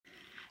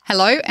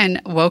Hello and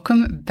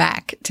welcome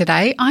back.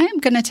 Today I am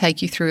going to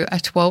take you through a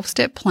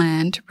 12-step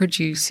plan to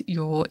produce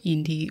your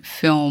indie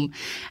film.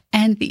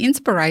 And the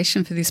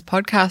inspiration for this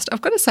podcast,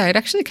 I've got to say, it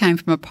actually came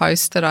from a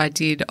post that I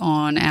did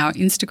on our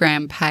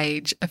Instagram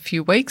page a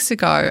few weeks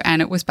ago.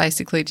 And it was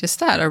basically just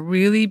that, a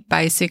really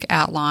basic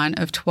outline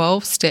of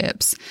 12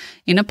 steps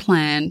in a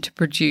plan to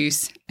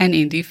produce an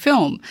indie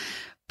film.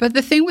 But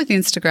the thing with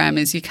Instagram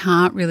is you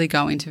can't really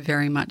go into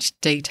very much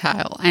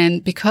detail.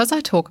 And because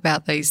I talk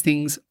about these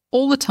things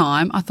all the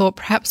time, I thought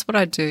perhaps what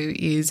I'd do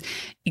is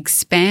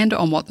expand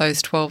on what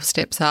those 12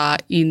 steps are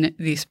in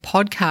this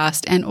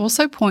podcast and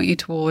also point you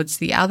towards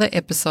the other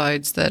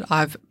episodes that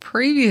I've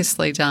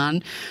previously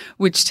done,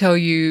 which tell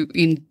you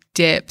in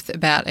depth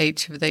about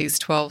each of these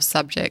 12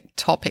 subject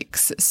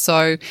topics.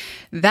 So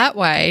that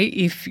way,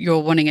 if you're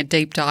wanting a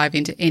deep dive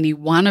into any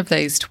one of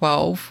these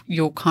 12,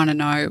 you'll kind of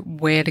know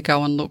where to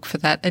go and look for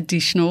that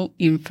additional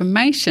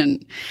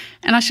information.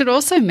 And I should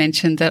also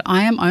mention that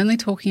I am only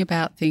talking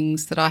about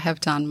things that I have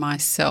done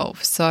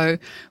myself. So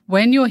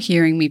when you're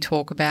hearing me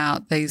talk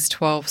about these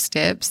 12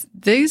 steps,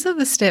 these are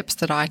the steps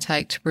that I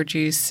take to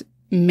produce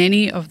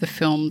many of the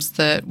films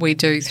that we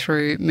do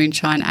through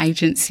Moonshine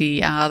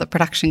Agency, the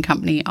production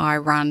company I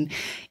run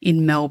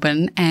in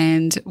Melbourne,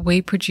 and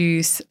we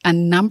produce a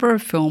number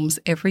of films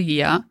every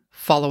year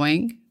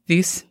following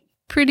this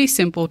pretty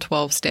simple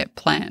 12-step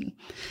plan.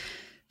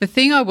 The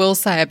thing I will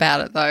say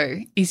about it though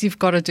is you've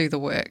got to do the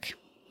work.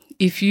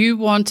 If you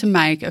want to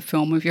make a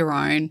film of your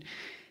own,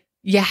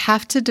 you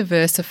have to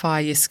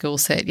diversify your skill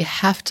set. You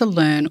have to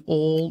learn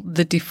all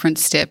the different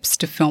steps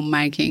to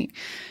filmmaking.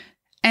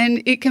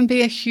 And it can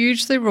be a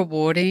hugely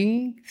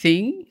rewarding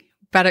thing,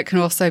 but it can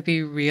also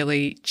be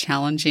really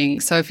challenging.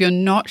 So if you're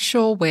not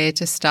sure where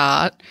to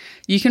start,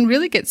 you can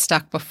really get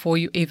stuck before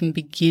you even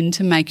begin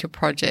to make your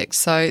project.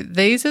 So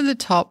these are the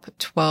top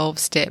 12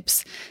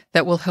 steps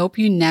that will help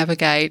you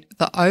navigate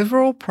the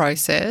overall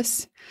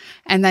process,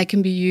 and they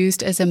can be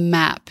used as a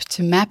map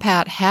to map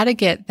out how to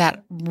get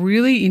that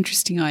really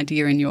interesting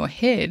idea in your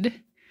head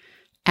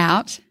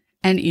out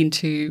and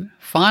into,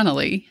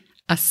 finally,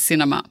 a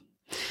cinema.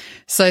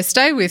 So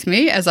stay with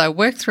me as I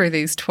work through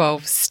these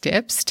 12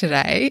 steps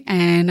today,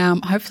 and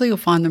hopefully you'll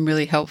find them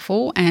really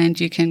helpful, and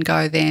you can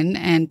go then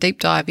and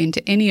deep dive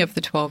into any of the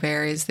 12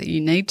 areas that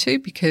you need to,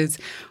 because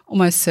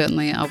almost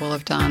certainly I will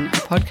have done a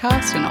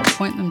podcast and I'll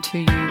point them to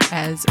you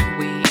as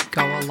we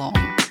go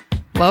along.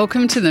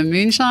 Welcome to the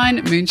Moonshine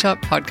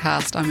Moonshot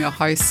podcast. I'm your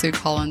host, Sue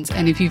Collins,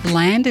 and if you've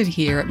landed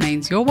here, it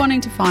means you're wanting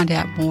to find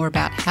out more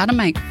about how to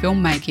make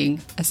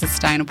filmmaking a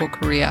sustainable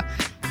career.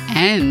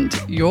 And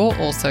you're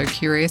also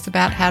curious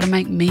about how to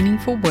make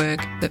meaningful work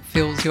that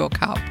fills your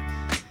cup.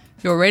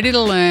 You're ready to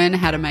learn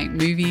how to make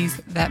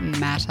movies that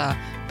matter,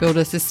 build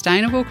a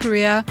sustainable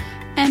career,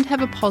 and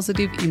have a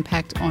positive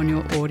impact on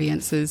your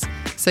audiences.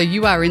 So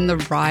you are in the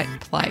right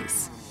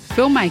place.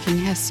 Filmmaking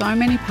has so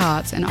many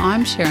parts, and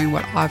I'm sharing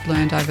what I've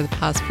learned over the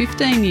past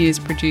 15 years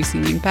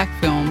producing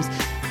impact films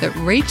that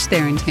reach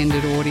their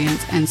intended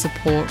audience and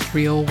support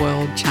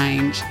real-world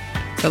change.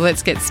 So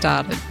let's get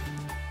started.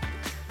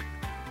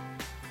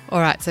 All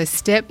right, so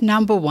step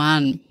number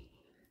 1,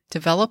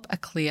 develop a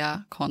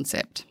clear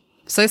concept.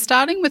 So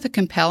starting with a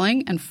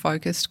compelling and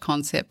focused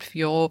concept for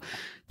your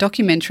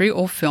documentary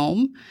or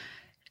film,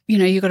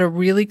 you've got to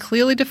really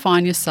clearly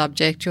define your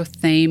subject, your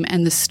theme,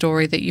 and the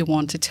story that you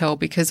want to tell,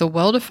 because a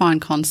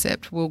well-defined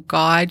concept will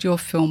guide your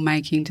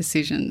filmmaking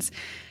decisions.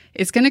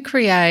 It's going to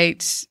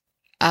create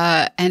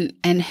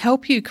and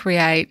help you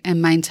create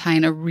and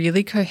maintain a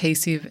really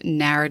cohesive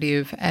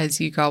narrative as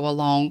you go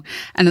along.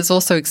 And it's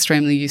also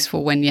extremely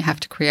useful when you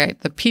have to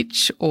create the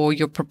pitch or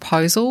your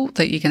proposal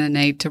that you're going to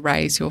need to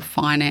raise your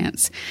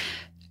finance.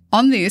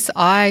 On this,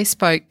 I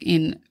spoke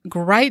in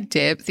great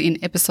depth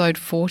in episode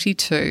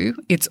 42.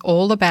 It's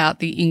all about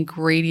the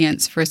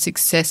ingredients for a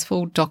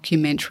successful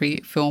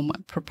documentary film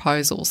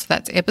proposal. So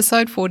that's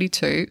episode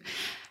 42.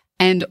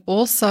 And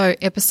also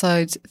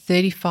episodes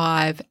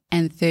 35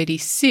 and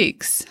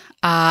 36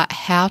 are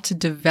how to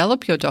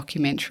develop your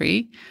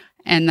documentary,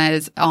 and that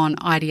is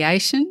on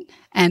ideation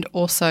and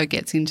also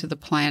gets into the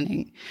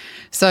planning.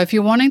 So if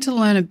you're wanting to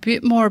learn a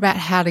bit more about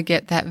how to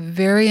get that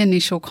very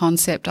initial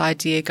concept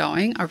idea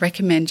going, I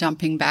recommend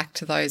jumping back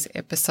to those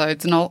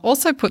episodes, and I'll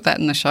also put that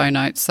in the show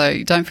notes. So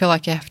you don't feel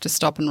like you have to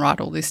stop and write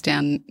all this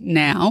down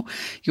now.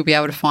 You'll be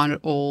able to find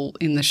it all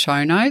in the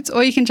show notes,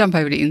 or you can jump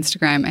over to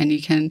Instagram and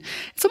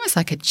it's almost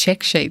like a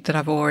check sheet that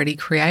I've already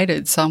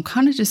created. So I'm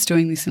kind of just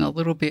doing this in a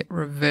little bit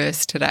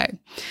reverse today.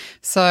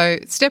 So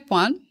step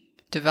 1,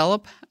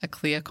 develop a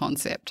clear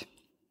concept.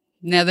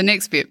 Now, the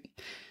next bit,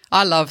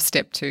 I love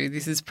step 2.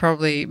 This is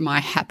probably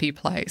my happy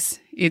place.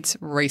 It's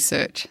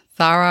research,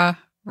 thorough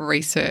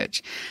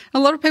research. A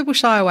lot of people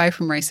shy away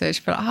from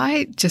research, but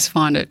I just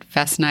find it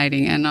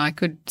fascinating, and I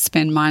could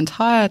spend my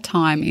entire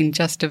time in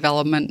just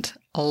development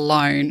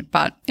alone.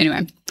 But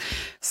anyway,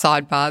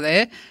 sidebar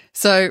there.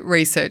 So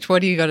research,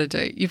 what do you got to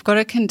do? You've got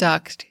to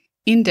conduct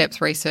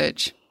in-depth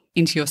research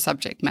into your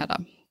subject matter,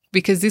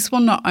 because this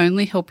will not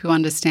only help you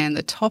understand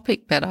the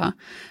topic better,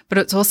 but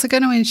it's also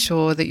going to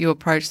ensure that you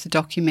approach the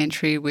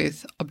documentary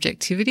with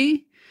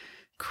objectivity,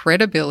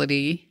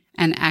 credibility,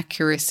 and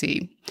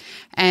accuracy.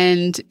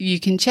 And you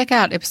can check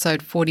out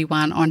episode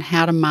 41 on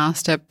how to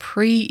master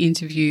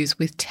pre-interviews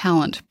with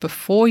talent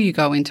before you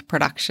go into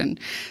production,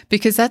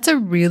 because that's a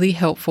really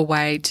helpful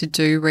way to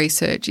do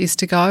research, is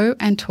to go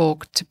and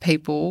talk to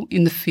people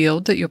in the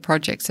field that your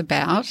project's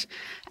about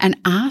and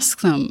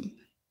ask them.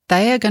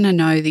 They are going to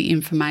know the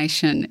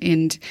information,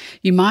 and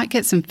you might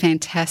get some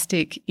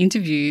fantastic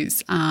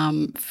interviews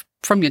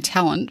from your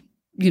talent,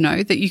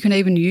 that you can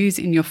even use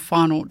in your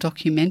final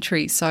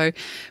documentary. So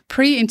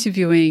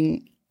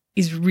pre-interviewing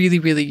is really,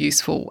 really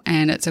useful,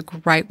 and it's a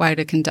great way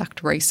to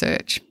conduct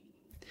research.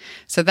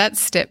 So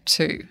that's step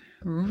 2,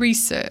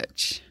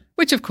 research,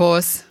 which of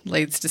course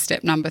leads to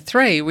step number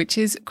 3, which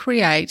is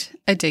create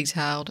a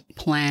detailed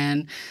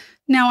plan.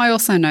 Now, I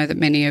also know that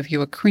many of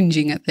you are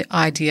cringing at the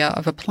idea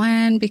of a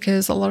plan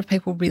because a lot of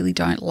people really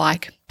don't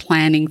like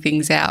planning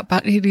things out,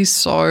 but it is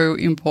so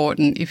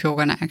important if you're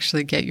going to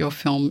actually get your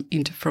film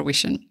into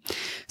fruition.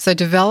 So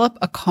develop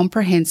a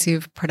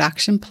comprehensive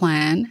production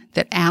plan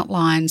that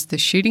outlines the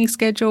shooting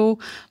schedule,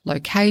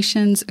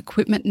 locations,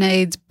 equipment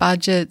needs,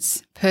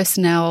 budgets,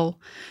 personnel.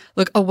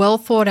 Look, a well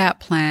thought out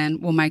plan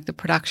will make the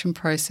production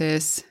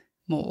process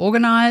more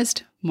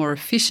organised, more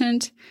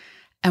efficient,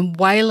 and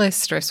way less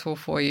stressful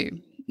for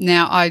you.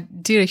 Now, I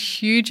did a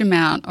huge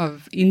amount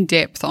of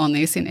in-depth on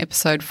this in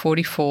episode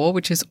 44,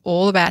 which is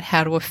all about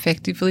how to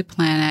effectively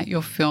plan out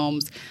your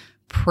film's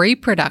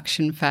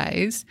pre-production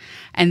phase.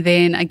 And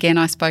then again,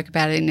 I spoke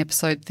about it in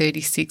episode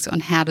 36 on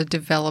how to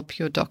develop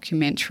your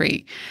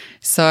documentary.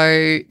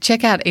 So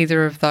check out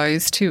either of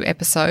those 2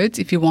 episodes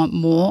if you want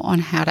more on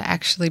how to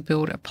actually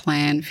build a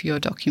plan for your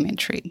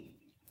documentary.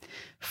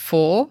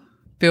 4,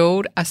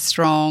 build a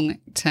strong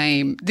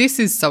team. This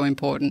is so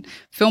important.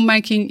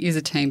 Filmmaking is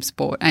a team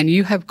sport, and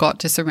you have got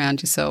to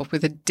surround yourself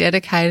with a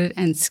dedicated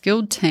and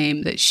skilled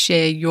team that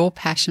share your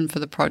passion for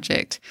the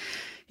project.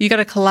 You got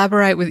to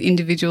collaborate with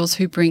individuals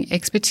who bring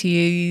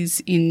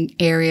expertise in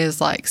areas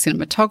like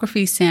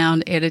cinematography,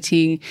 sound,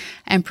 editing,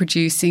 and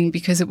producing,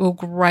 because it will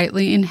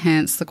greatly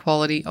enhance the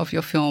quality of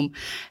your film.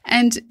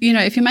 And,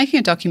 if you're making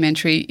a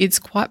documentary, it's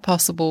quite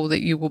possible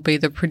that you will be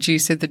the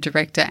producer, the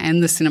director,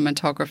 and the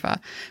cinematographer.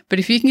 But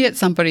if you can get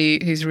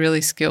somebody who's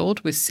really skilled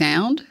with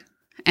sound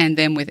and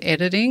then with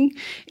editing,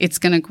 it's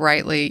going to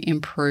greatly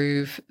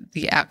improve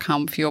the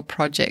outcome for your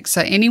project. So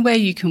anywhere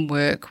you can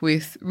work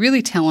with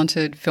really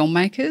talented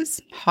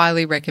filmmakers,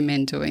 highly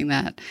recommend doing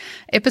that.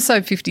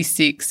 Episode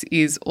 56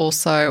 is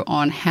also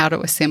on how to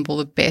assemble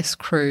the best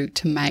crew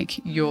to make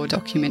your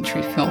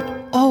documentary film.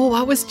 Oh,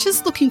 I was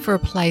just looking for a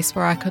place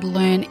where I could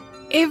learn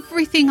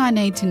everything I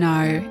need to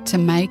know to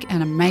make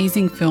an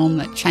amazing film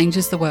that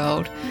changes the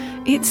world.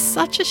 It's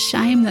such a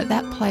shame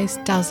that place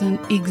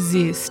doesn't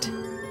exist.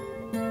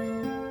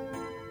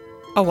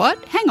 Oh,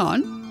 what? Hang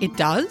on. It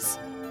does?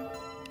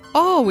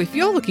 Oh, if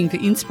you're looking for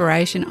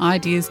inspiration,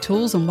 ideas,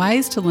 tools and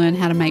ways to learn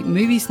how to make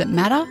movies that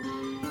matter,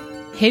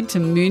 head to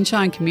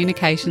Moonshine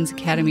Communications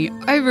Academy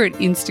over at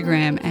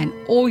Instagram and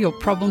all your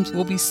problems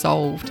will be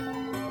solved.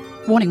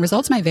 Warning,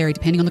 results may vary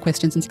depending on the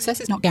questions and success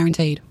is not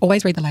guaranteed.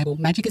 Always read the label.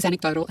 Magic is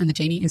anecdotal and the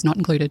genie is not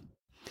included.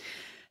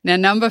 Now,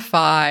 number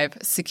 5,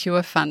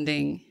 secure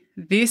funding.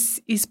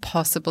 This is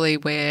possibly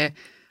where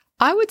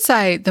I would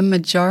say the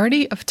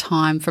majority of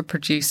time for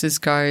producers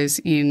goes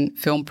in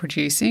film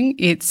producing.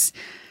 It's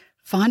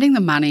finding the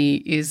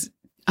money is,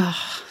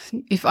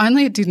 if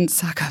only it didn't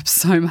suck up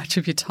so much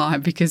of your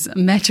time, because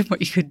imagine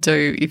what you could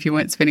do if you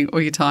weren't spending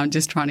all your time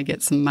just trying to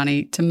get some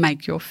money to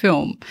make your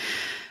film.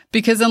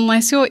 Because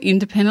unless you're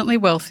independently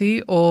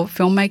wealthy or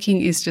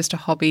filmmaking is just a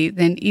hobby,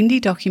 then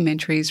indie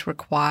documentaries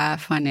require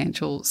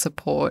financial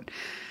support.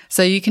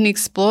 So you can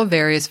explore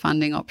various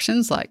funding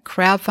options like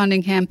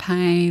crowdfunding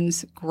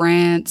campaigns,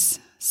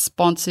 grants,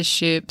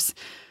 sponsorships,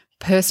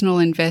 personal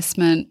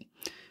investment.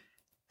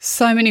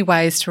 So many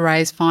ways to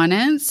raise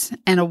finance,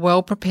 and a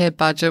well-prepared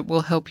budget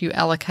will help you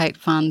allocate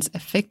funds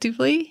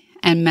effectively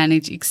and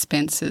manage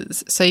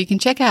expenses. So you can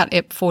check out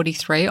Ep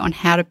 43 on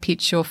how to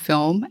pitch your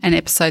film, and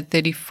episode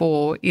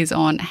 34 is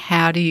on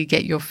how do you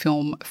get your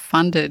film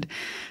funded.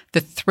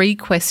 The 3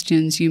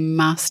 questions you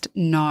must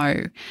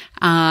know.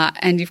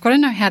 And you've got to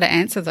know how to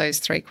answer those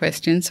 3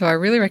 questions. So I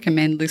really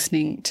recommend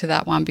listening to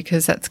that one,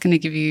 because that's going to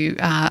give you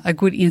a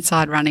good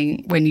inside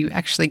running when you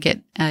actually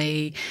get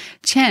a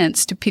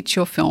chance to pitch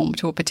your film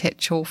to a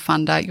potential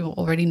funder. You'll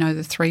already know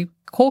the 3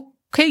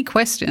 key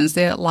questions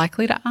they're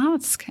likely to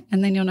ask,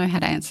 and then you'll know how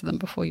to answer them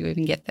before you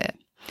even get there.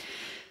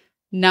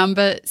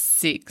 Number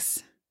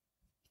 6.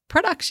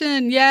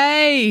 Production,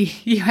 yay!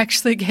 You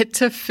actually get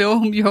to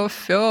film your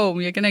film.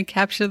 You're going to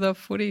capture the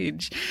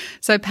footage.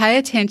 So pay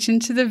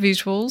attention to the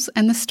visuals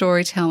and the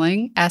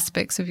storytelling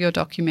aspects of your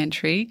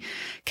documentary.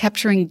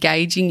 Capture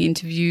engaging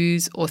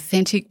interviews,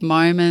 authentic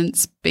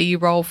moments,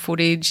 B-roll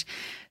footage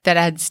that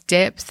adds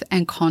depth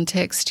and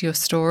context to your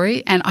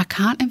story. And I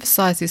can't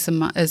emphasize this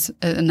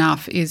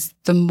enough, is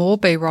the more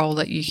B-roll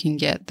that you can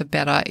get, the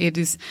better. It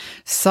is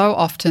so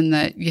often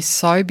that you're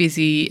so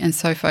busy and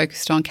so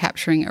focused on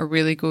capturing a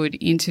really good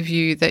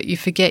interview that you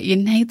forget you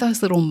need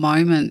those little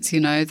moments,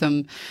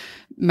 them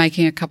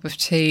making a cup of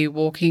tea,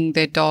 walking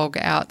their dog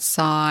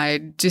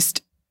outside,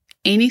 just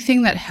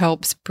anything that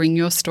helps bring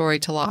your story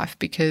to life,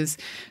 because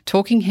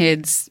talking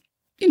heads,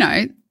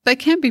 they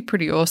can be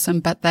pretty awesome,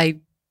 but they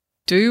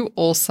do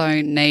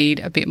also need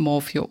a bit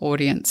more for your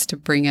audience to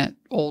bring it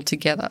all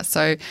together.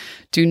 So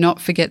do not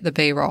forget the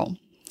B-roll.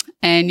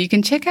 And you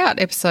can check out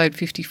episode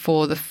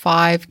 54, the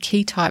 5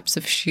 key types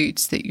of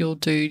shoots that you'll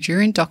do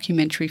during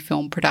documentary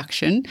film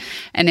production,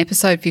 and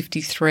episode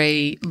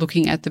 53,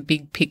 looking at the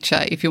big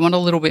picture, if you want a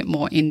little bit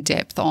more in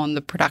depth on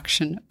the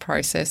production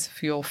process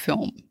for your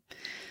film.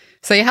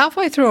 So you're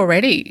halfway through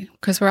already,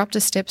 because we're up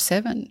to step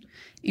 7,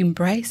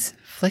 embrace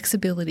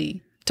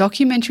flexibility.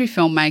 Documentary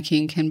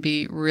filmmaking can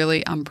be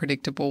really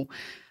unpredictable.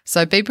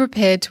 So be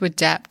prepared to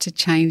adapt to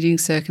changing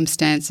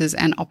circumstances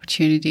and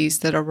opportunities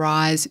that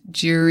arise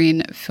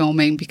during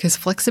filming, because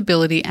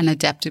flexibility and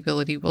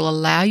adaptability will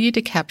allow you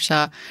to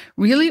capture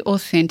really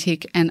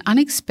authentic and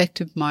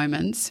unexpected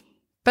moments,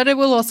 but it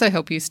will also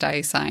help you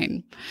stay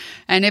sane.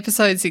 And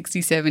episode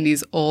 67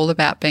 is all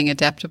about being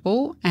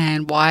adaptable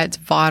and why it's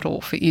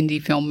vital for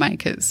indie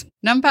filmmakers.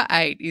 Number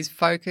 8 is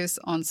focus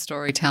on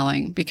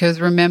storytelling, because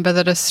remember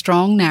that a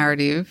strong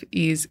narrative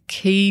is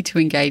key to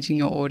engaging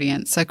your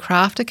audience. So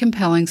craft a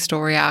compelling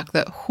story arc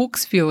that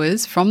hooks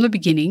viewers from the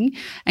beginning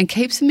and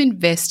keeps them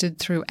invested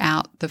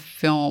throughout the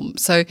film.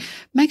 So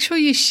make sure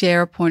you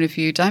share a point of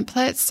view. Don't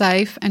play it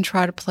safe and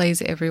try to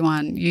please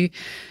everyone.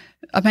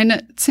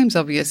 It seems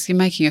obvious. You're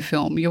making a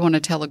film. You want to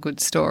tell a good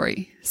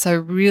story. So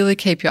really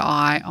keep your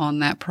eye on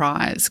that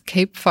prize.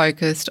 Keep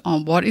focused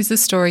on what is the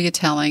story you're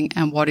telling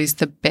and what is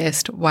the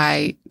best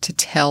way to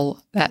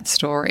tell that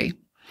story.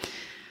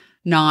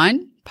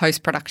 9,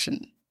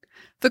 post-production.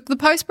 The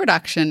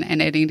post-production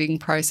and editing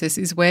process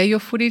is where your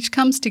footage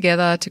comes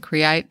together to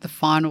create the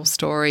final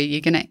story. You're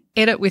going to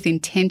edit with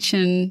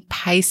intention,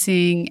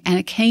 pacing, and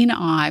a keen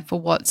eye for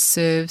what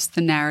serves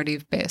the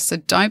narrative best. So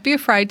don't be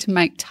afraid to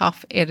make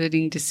tough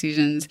editing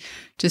decisions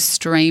to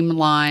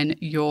streamline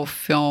your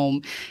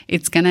film.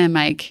 It's going to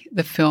make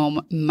the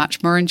film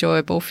much more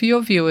enjoyable for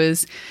your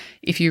viewers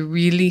if you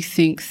really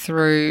think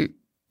through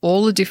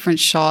all the different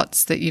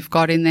shots that you've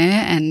got in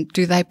there and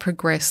do they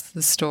progress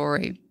the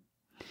story.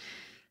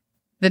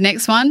 The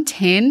next one,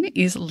 10,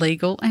 is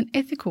legal and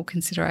ethical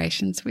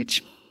considerations,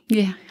 which,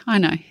 I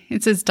know,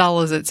 it's as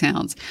dull as it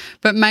sounds.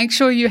 But make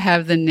sure you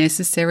have the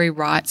necessary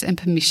rights and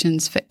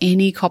permissions for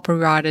any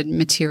copyrighted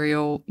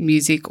material,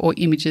 music, or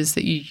images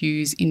that you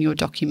use in your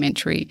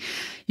documentary.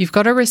 You've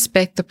got to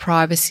respect the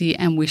privacy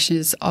and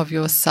wishes of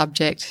your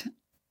subject,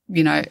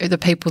 the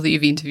people that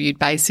you've interviewed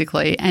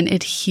basically, and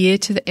adhere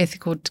to the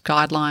ethical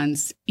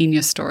guidelines in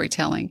your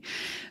storytelling.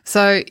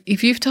 So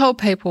if you've told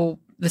people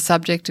the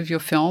subject of your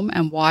film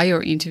and why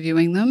you're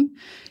interviewing them,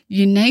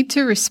 you need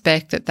to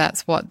respect that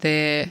that's what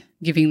they're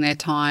giving their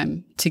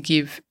time to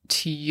give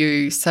to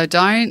you. So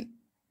don't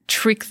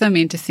trick them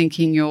into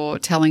thinking you're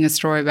telling a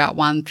story about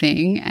one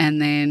thing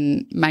and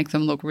then make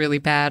them look really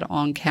bad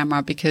on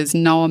camera, because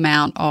no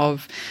amount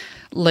of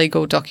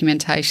legal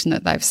documentation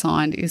that they've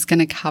signed is going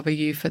to cover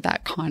you for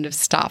that kind of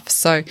stuff.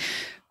 So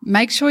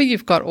make sure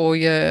you've got all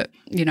your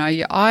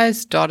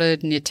I's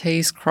dotted and your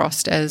T's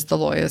crossed, as the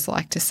lawyers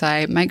like to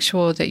say. Make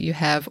sure that you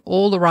have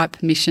all the right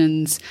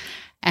permissions,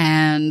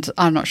 and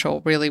I'm not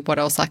sure really what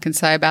else I can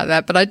say about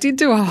that, but I did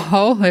do a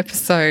whole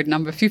episode,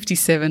 number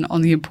 57,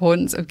 on the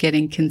importance of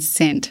getting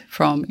consent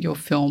from your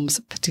film's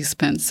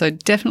participants. So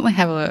definitely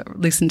have a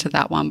listen to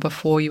that one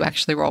before you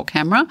actually roll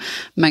camera.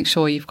 Make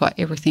sure you've got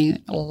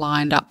everything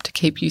lined up to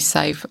keep you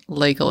safe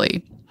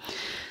legally.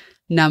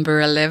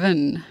 Number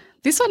 11.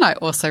 This one I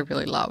also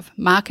really love,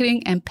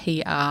 marketing and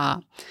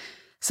PR.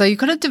 So you've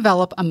got to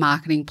develop a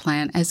marketing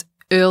plan as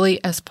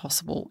early as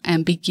possible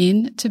and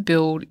begin to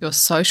build your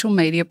social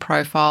media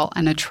profile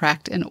and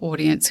attract an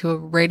audience who are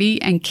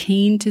ready and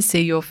keen to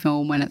see your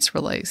film when it's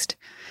released.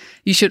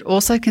 You should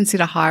also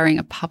consider hiring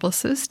a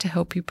publicist to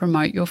help you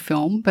promote your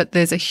film, but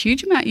there's a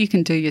huge amount you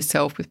can do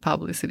yourself with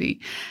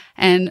publicity.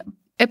 And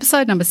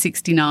episode number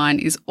 69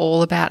 is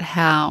all about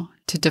how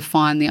to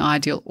define the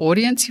ideal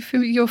audience for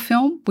your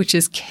film, which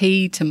is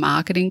key to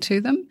marketing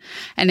to them.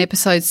 And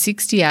episode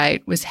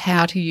 68 was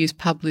how to use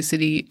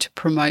publicity to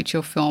promote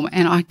your film.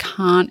 And I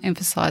can't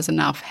emphasize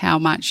enough how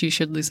much you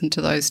should listen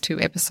to those 2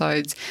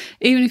 episodes,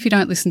 even if you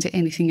don't listen to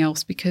anything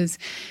else, because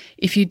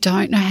if you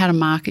don't know how to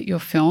market your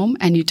film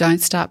and you don't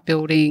start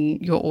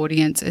building your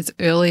audience as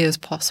early as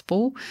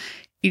possible,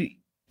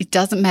 it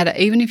doesn't matter.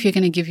 Even if you're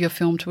going to give your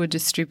film to a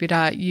distributor,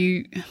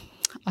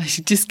 I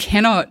just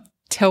cannot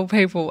tell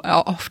people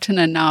often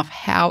enough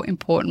how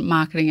important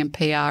marketing and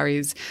PR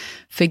is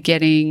for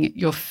getting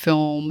your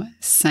film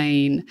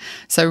seen.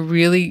 So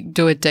really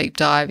do a deep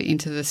dive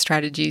into the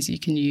strategies you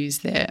can use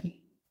there.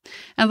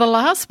 And the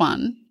last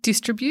one,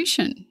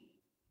 distribution.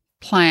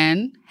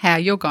 plan how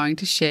you're going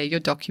to share your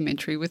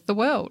documentary with the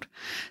world.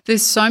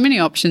 There's so many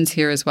options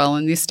here as well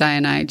in this day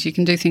and age. You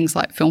can do things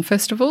like film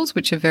festivals,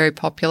 which are very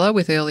popular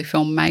with early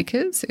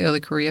filmmakers, early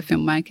career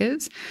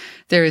filmmakers.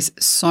 There is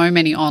so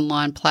many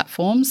online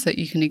platforms that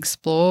you can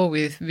explore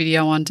with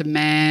video on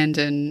demand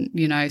and,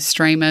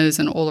 streamers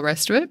and all the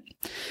rest of it.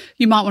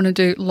 You might want to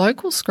do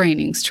local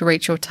screenings to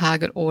reach your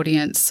target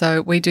audience.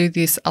 So we do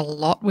this a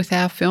lot with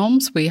our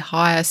films. We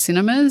hire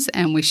cinemas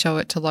and we show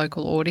it to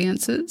local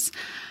audiences.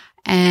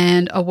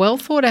 And a well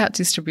thought out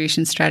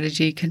distribution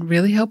strategy can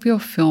really help your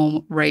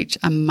film reach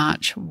a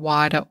much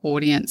wider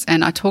audience.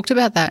 And I talked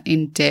about that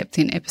in depth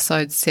in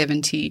episode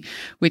 70,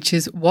 which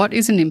is what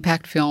is an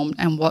impact film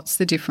and what's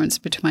the difference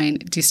between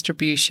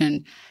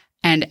distribution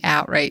and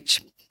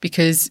outreach.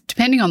 Because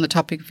depending on the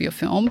topic of your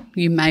film,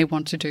 you may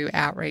want to do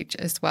outreach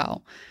as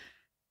well.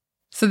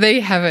 So there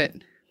you have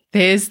it.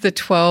 There's the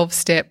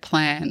 12-step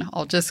plan.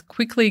 I'll just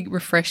quickly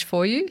refresh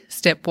for you.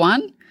 Step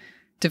 1,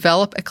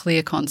 develop a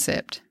clear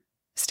concept.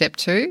 Step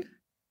 2,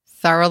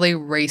 thoroughly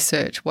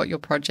research what your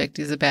project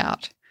is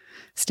about.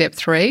 Step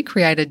 3,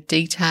 create a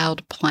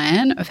detailed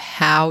plan of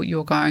how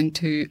you're going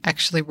to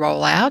actually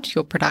roll out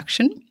your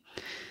production.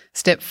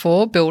 Step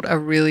 4, build a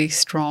really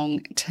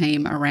strong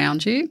team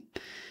around you.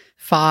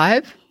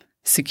 5,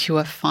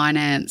 secure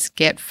finance,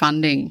 get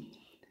funding.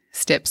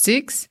 Step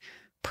 6,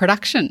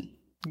 production.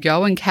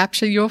 Go and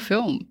capture your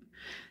film.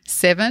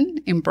 7,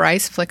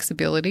 embrace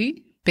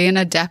flexibility. Be an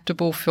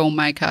adaptable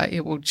filmmaker.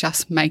 It will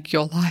just make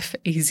your life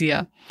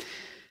easier.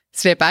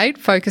 Step 8,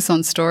 focus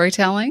on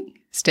storytelling.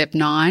 Step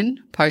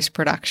 9,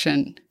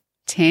 post-production.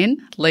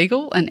 10,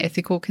 legal and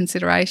ethical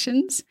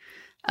considerations.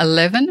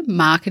 11,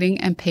 marketing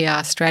and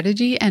PR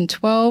strategy. And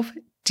 12,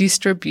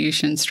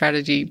 distribution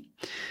strategy.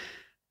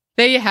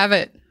 There you have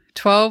it.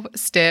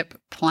 12-step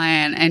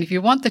plan. And if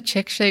you want the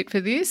check sheet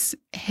for this,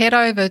 head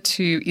over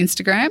to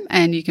Instagram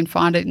and you can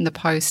find it in the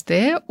post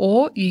there,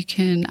 or you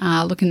can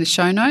look in the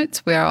show notes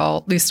where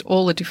I'll list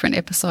all the different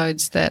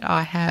episodes that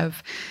I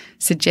have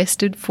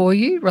suggested for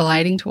you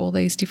relating to all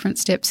these different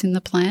steps in the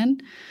plan.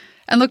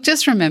 And look,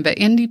 just remember,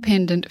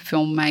 independent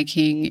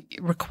filmmaking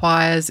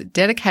requires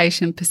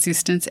dedication,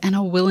 persistence, and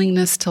a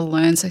willingness to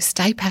learn. So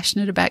stay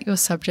passionate about your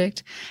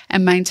subject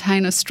and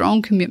maintain a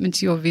strong commitment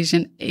to your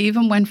vision,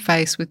 even when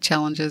faced with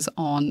challenges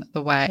on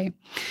the way.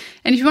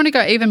 And if you want to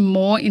go even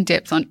more in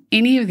depth on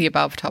any of the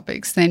above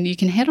topics, then you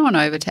can head on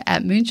over to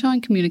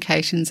Moonshine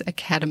Communications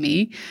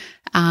Academy.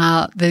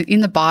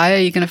 In the bio,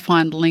 you're going to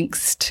find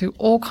links to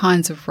all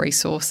kinds of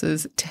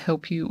resources to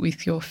help you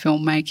with your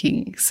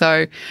filmmaking.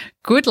 So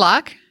good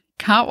luck.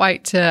 Can't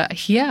wait to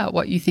hear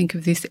what you think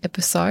of this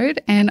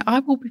episode, and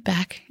I will be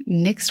back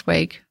next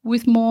week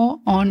with more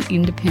on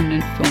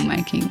independent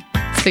filmmaking.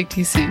 Speak to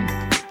you soon.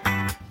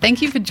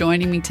 Thank you for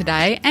joining me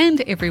today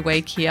and every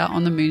week here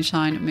on the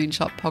Moonshine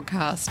Moonshot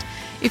podcast.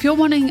 If you're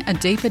wanting a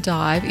deeper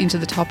dive into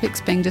the topics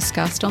being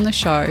discussed on the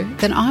show,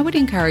 then I would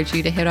encourage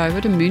you to head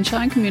over to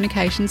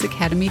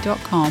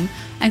moonshinecommunicationsacademy.com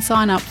and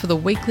sign up for the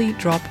weekly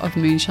drop of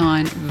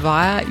moonshine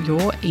via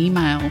your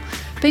email.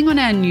 Being on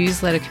our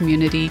newsletter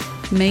community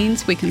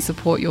means we can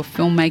support your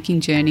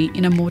filmmaking journey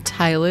in a more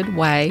tailored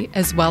way,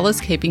 as well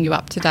as keeping you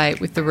up to date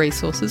with the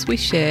resources we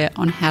share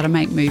on how to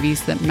make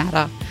movies that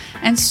matter,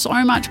 and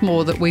so much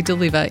more that we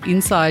deliver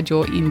inside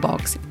your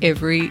inbox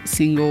every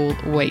single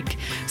week.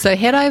 So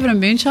head over to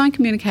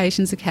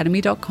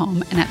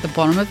moonshinecommunicationsacademy.com, and at the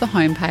bottom of the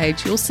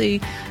homepage, you'll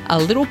see a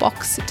little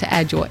box to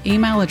add your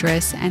email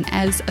address, and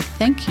as a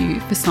thank you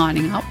for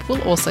signing up,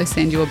 we'll also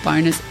send you a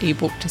bonus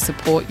ebook to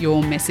support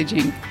your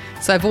messaging.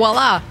 So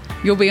voila,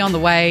 you'll be on the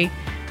way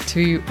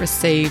to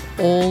receive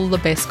all the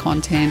best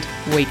content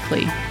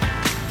weekly.